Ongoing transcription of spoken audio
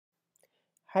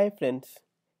Hi friends,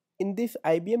 in this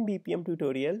IBM BPM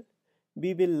tutorial,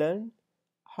 we will learn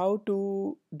how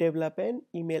to develop an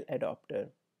email adapter.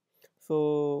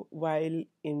 So while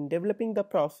in developing the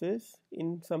process,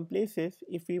 in some places,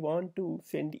 if we want to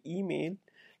send email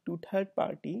to third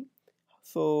party,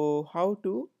 so how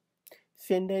to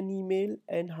send an email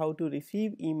and how to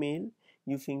receive email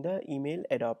using the email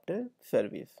adapter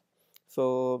service.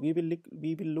 So we will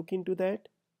look into that.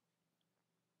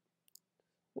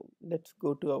 Let's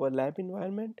go to our lab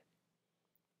environment.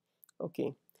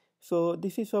 Okay, so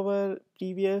this is our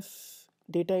previous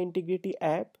data integrity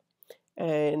app,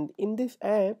 and in this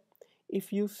app,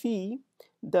 if you see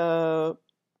the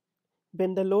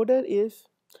when the loader is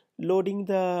loading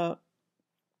the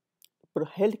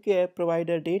healthcare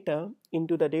provider data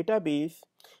into the database,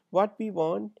 what we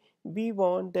want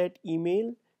that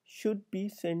email should be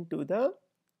sent to the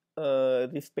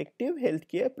respective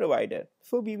healthcare provider.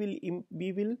 So we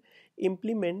will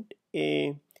implement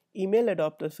a email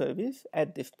adapter service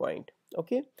at this point.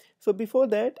 Okay, so before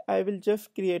that I will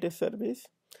just create a service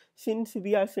since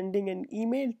we are sending an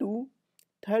email to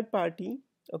third party.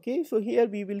 Okay, so here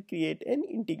we will create an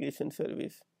integration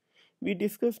service. We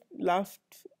discussed last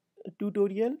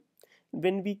tutorial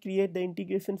when we create the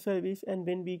integration service and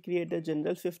when we create the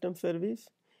general system service.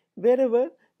 Wherever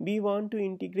we want to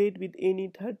integrate with any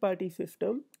third party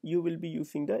system, you will be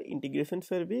using the integration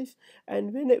service,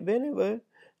 and whenever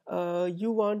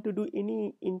you want to do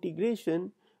any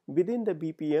integration within the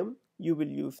BPM, you will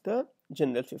use the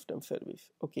general system service.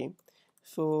 Okay,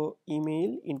 so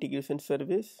email integration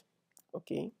service.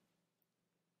 Okay,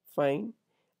 fine.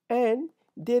 And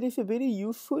there is a very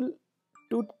useful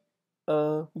to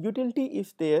utility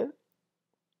is there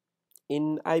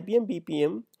in IBM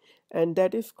BPM, and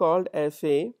that is called as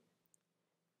a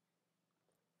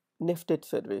nested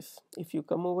service. If you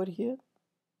come over here,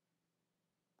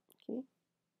 okay,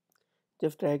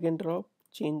 just drag and drop,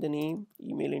 change the name,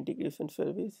 email integration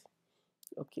service.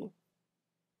 Okay,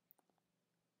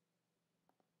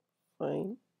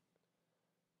 fine.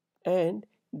 And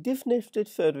this nested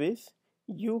service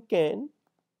you can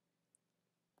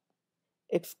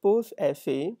expose as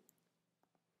a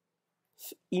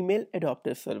email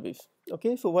adapter service.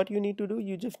 Okay, so what you need to do,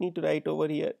 you just need to write over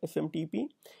here SMTP.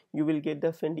 You will get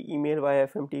the send email via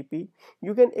SMTP.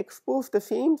 You can expose the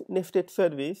same nested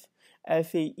service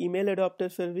as a email adapter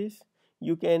service.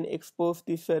 You can expose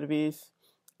this service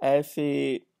as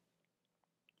a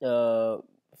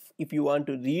if you want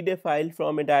to read a file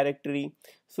from a directory,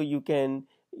 so you can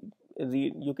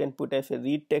put as a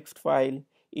read text file.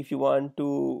 If you want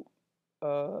to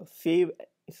save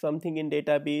something in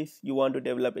database, you want to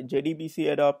develop a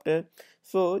JDBC adapter,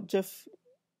 so just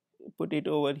put it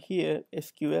over here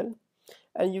SQL,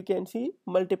 and you can see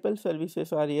multiple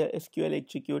services are here. SQL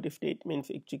execute statements,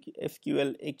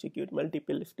 SQL execute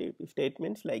multiple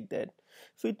statements like that.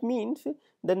 So it means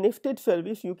the nested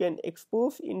service you can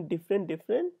expose in different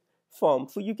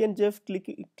forms. So you can just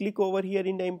click over here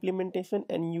in the implementation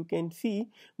and you can see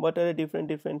what are the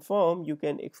different form you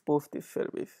can expose this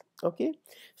service. Okay,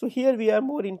 so here we are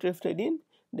more interested in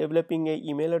developing a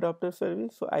email adapter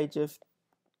service, so I just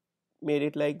made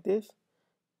it like this,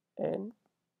 and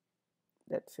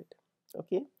that's it.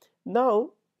 Okay,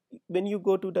 now when you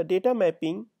go to the data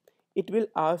mapping, it will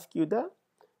ask you the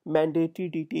mandatory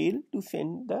detail to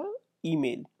send the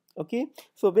email. Okay,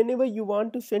 so whenever you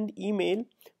want to send email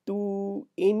to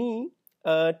any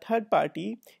third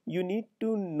party, you need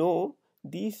to know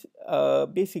these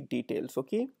basic details.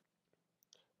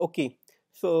 Okay,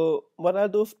 so what are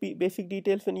those basic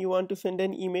details when you want to send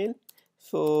an email?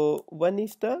 So one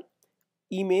is the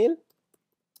email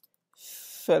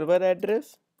server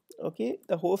address. Okay,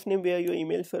 the host name where your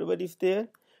email server is there,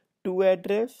 to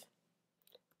address,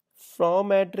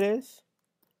 from address,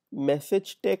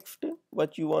 message text,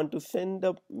 what you want to send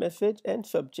the message, and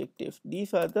subjective.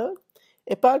 These are the,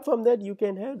 apart from that you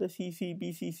can have the CC,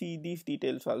 BCC, these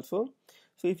details also.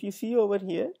 So if you see over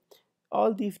here,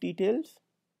 all these details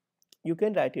you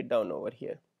can write it down over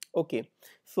here. Okay,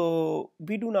 so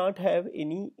we do not have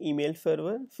any email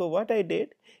server, so what I did,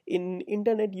 in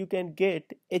internet you can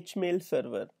get HMail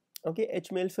server. Okay,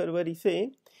 HMail server is a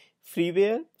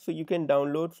freeware, so you can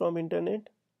download from internet.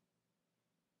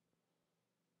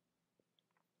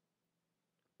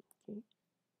 Okay,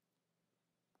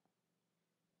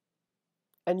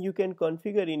 and you can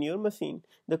configure in your machine.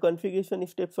 The configuration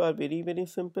steps are very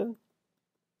simple.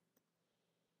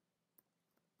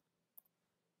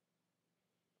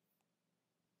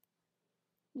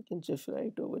 You can just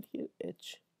write over here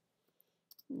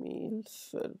HMail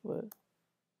server.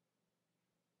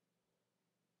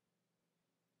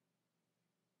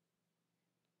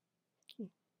 Okay.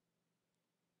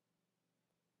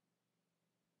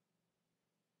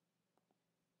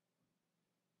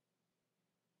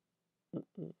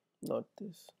 Not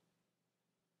this.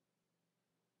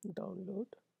 Download.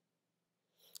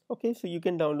 Okay, so you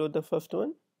can download the first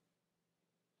one.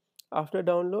 After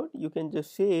download, you can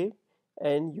just save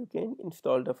and you can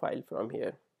install the file from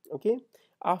here. Okay,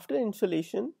 after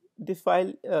installation, this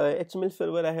file HTML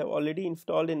server I have already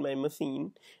installed in my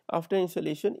machine. After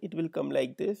installation, it will come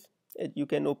like this. You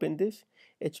can open this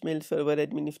HTML server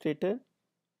administrator.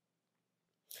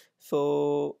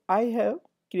 So I have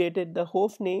created the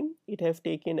host name. It has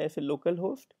taken as a local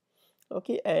host.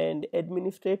 Okay, and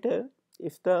administrator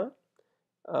is the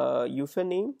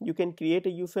username. You can create a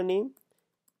username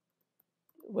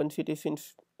once it is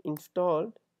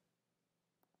installed.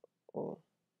 Oh,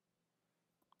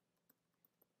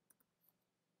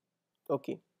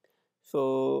 okay.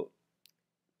 So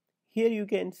here you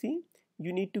can see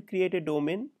you need to create a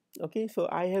domain. Okay, so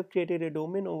I have created a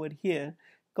domain over here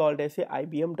called as a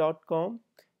ibm.com.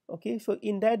 Okay, so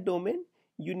in that domain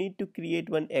you need to create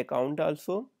one account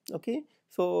also. Okay,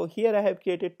 so here I have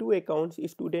created two accounts,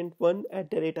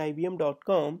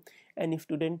 student1@ibm.com and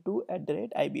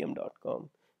student2@ibm.com.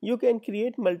 You can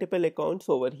create multiple accounts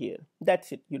over here.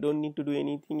 That's it. You don't need to do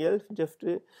anything else. Just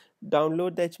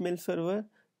download the HTML server,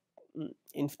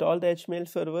 install the HTML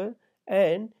server,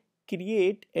 and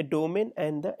create a domain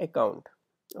and the account.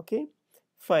 Okay,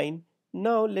 fine.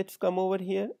 Now let's come over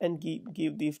here and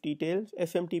give these details.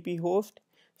 SMTP host.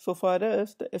 So for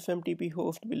us, the SMTP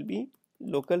host will be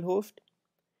localhost.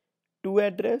 To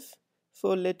address.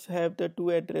 So let's have the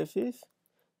two addresses.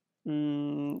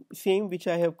 Same which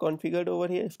I have configured over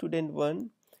here,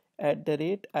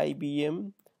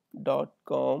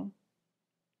 student1@ibm.com.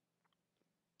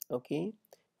 Okay,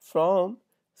 from,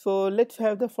 so let's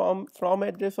have the from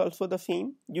address also the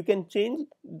same. You can change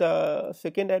the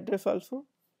second address also,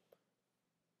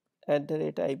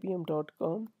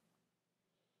 @ibm.com.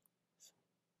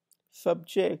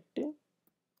 Subject,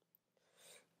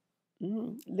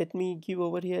 let me give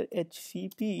over here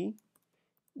HCP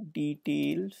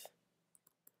details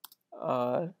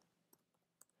are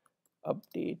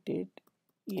updated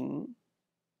in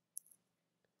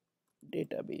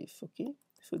database. Okay,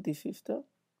 so this is the,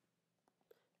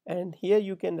 and here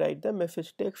you can write the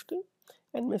message text,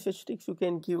 and message text you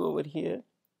can give over here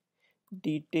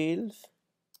details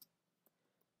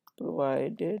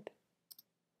provided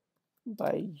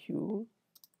by you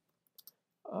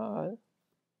are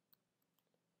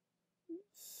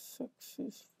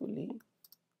successfully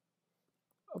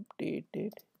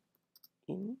updated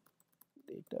in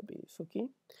database. Okay,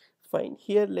 fine.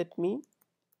 Here let me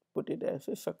put it as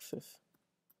a success.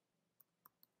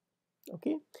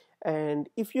 Okay, and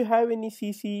if you have any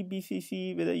CC,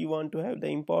 BCC, whether you want to have the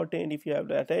important, if you have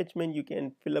the attachment, you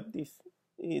can fill up these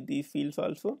fields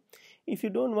also. If you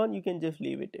don't want, you can just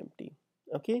leave it empty.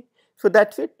 Okay, so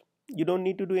that's it. You don't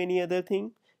need to do any other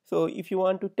thing. So if you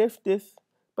want to test this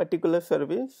particular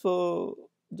service, so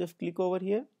just click over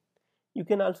here. You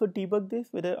can also debug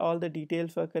this whether all the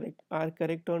details are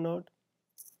correct or not.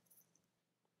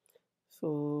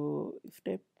 So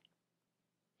step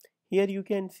here you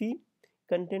can see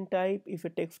content type is a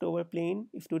text over plain,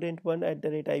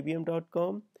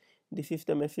 student1@ibm.com. This is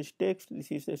the message text, this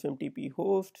is the SMTP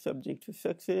host, subject to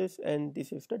success, and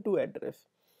this is the to address,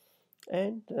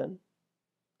 and run.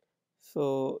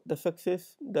 So the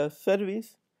service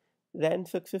ran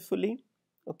successfully.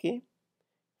 Okay,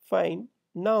 fine.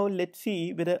 Now let's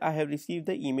see whether I have received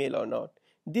the email or not.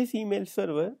 This email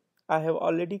server I have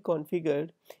already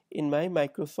configured in my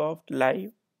Microsoft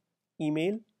Live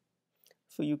email.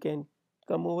 So you can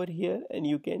come over here and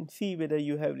you can see whether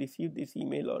you have received this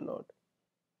email or not.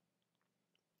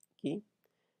 Okay,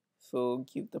 so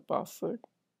give the password.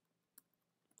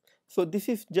 So this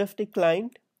is just a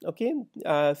client. Okay,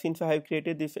 since I have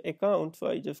created this account, so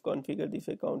I just configure this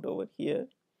account over here,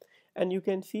 and you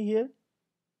can see here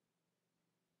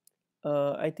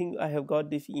I think I have got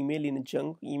this email in a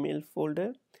junk email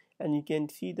folder, and you can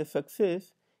see the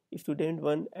success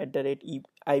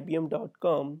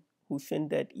student1@ibm.com who sent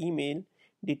that email.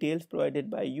 Details provided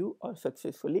by you are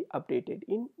successfully updated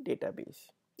in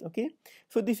database. Okay,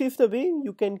 so this is the way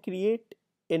you can create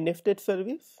a nested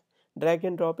service, drag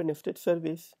and drop a nested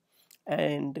service,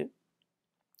 and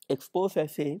expose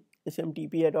as a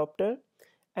SMTP adapter,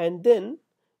 and then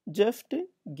just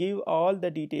give all the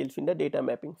details in the data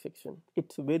mapping section.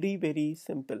 It's very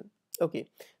simple. Okay,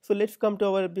 so let's come to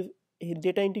our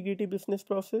data integrity business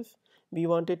process. We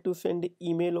wanted to send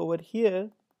email over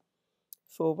here.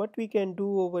 So what we can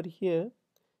do over here,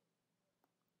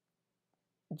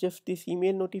 just this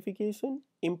email notification,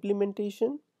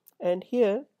 implementation, and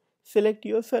here select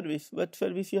your service, what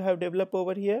service you have developed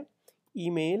over here,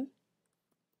 email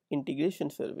integration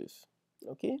service.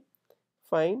 Okay,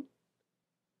 fine.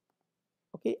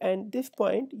 Okay, and this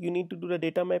point you need to do the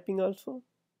data mapping also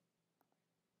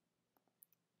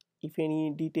if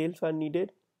any details are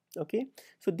needed. Okay,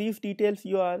 so these details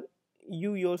you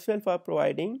yourself are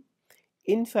providing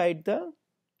inside the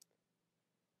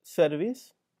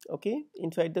service. Okay,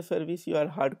 inside the service you are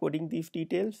hard coding these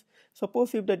details.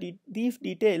 Suppose if these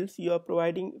details you are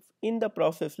providing in the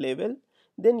process level,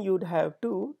 then you would have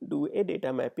to do a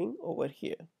data mapping over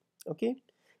here. Okay,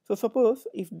 so suppose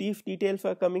if these details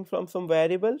are coming from some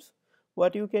variables,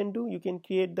 what you can do, you can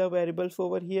create the variables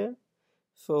over here.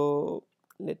 So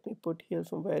let me put here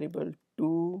some variable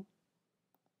to,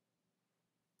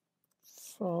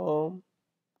 from,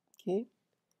 okay,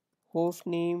 host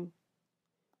name,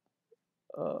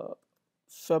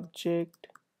 subject,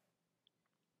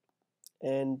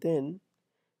 and then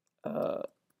uh,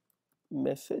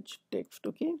 message text.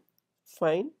 Okay,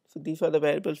 fine. So these are the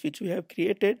variables which we have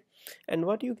created, and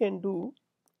what you can do,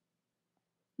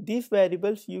 these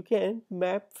variables you can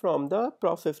map from the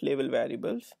process level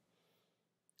variables.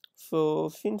 So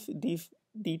since these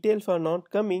details are not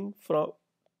coming from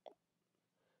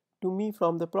to me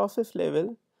from the process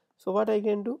level, so what I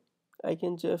can do, I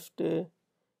can just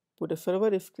put a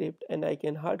server script and I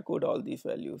can hard code all these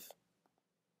values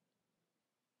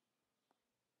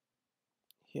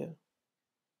here.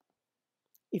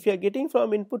 If you are getting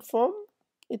from input form,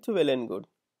 it's well and good.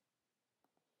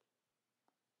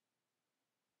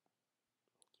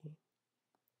 Okay.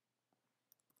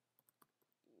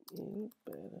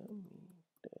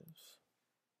 Parameters.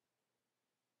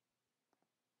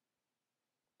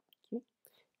 Okay,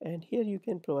 and here you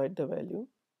can provide the value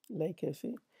like I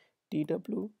say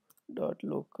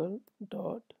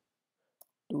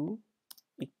tw.local.to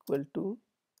equal to,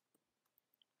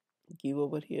 give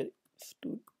over here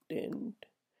student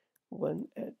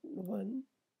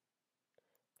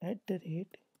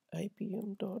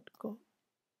 1@ibm.com.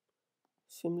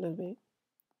 Similar way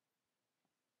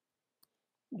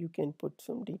you can put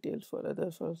some details for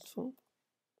others also.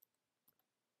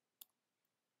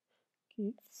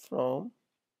 Okay, from,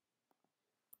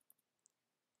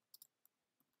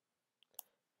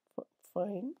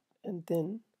 fine, and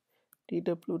then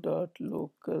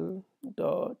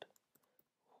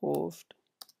tw.local.host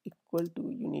equal to,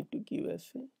 you need to give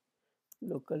as a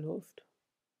localhost.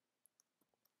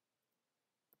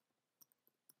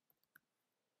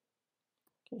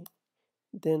 Okay,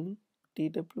 then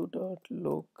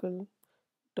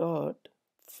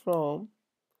tw.local.from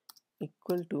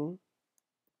equal to,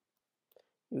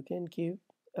 you can give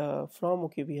from,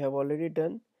 okay, we have already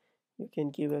done, you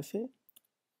can give us a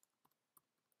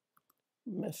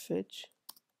message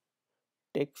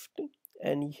text,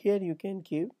 and here you can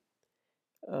give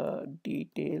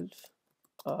details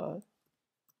are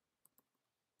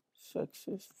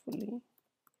successfully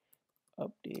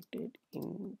updated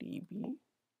in DB.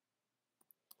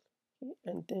 Okay,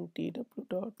 and then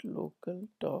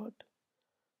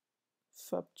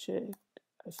tw.local.subject,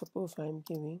 I suppose I am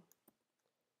giving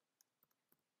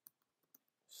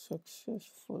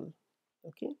successful.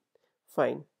 Okay,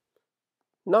 fine.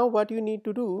 Now what you need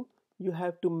to do, you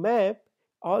have to map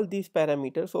all these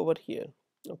parameters over here.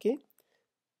 Okay,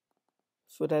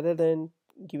 so rather than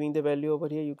giving the value over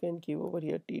here, you can give over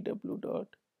here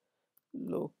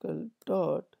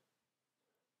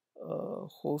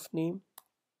tw.local.host name,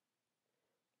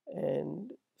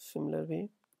 and similar way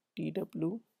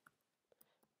tw.local.to,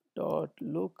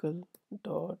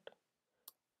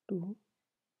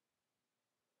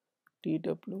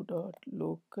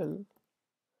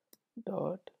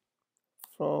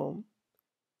 tw.local.from,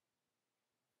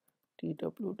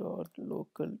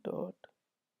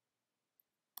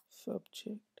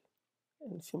 tw.local.subject,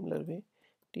 and similar way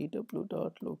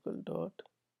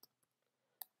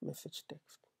tw.local.message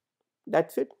text.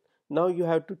 That's it. Now you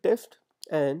have to test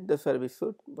and the service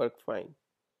should work fine.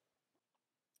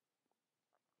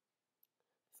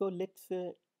 So let's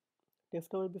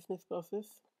test our business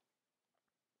process.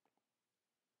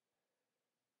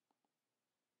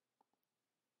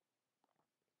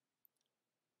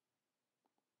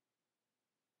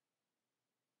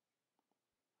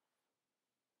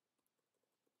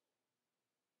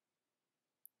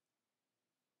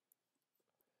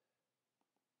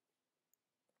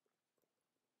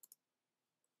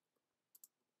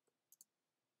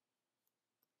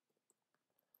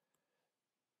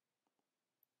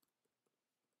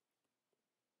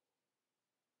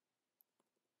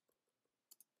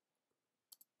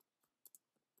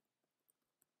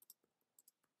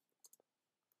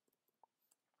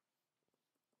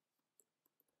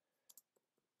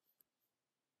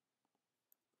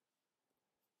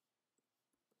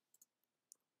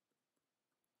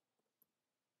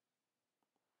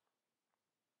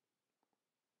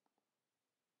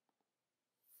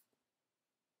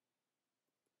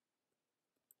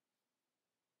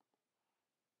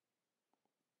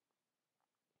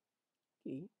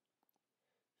 see.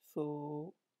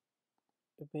 So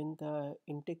when the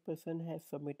intake person has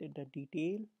submitted the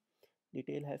detail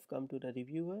has come to the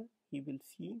reviewer, he will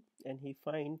see and he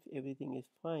finds everything is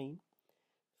fine.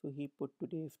 So he put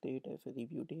today's date as a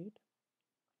review date,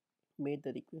 made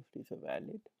the request is a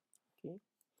valid. Okay,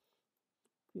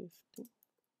 request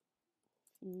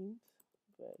seems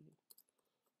valid.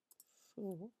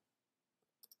 So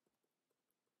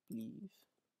please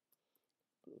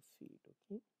proceed.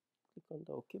 Okay, click on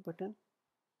the OK button.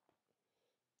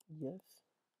 Yes,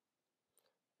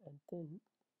 and then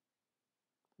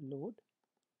load.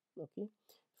 Okay,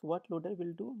 so what loader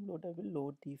will do? Loader will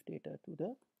load these data to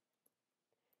the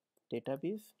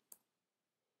database.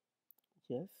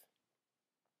 Yes,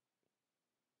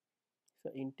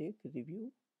 so intake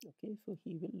review. Okay, so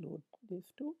he will load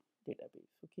this to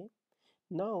database. Okay,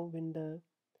 now when the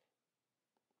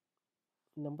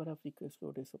number of requests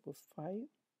load is suppose 5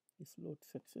 is load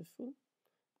successful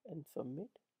and submit,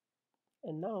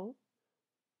 and now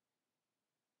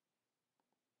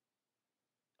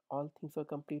all things are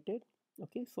completed.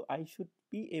 Okay, so I should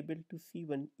be able to see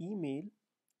one email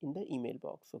in the email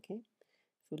box. Okay,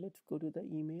 so let's go to the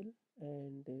email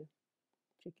and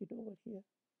check it over here,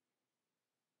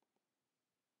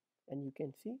 and you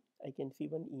can see I can see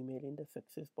one email in the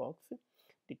success box.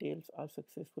 Details are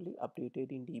successfully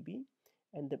updated in DB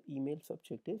and the email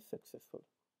subject is successful.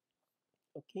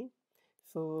 Okay,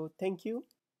 so thank you.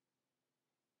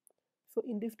 So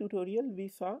in this tutorial we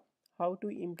saw how to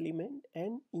implement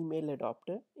an email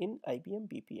adapter in IBM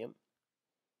BPM.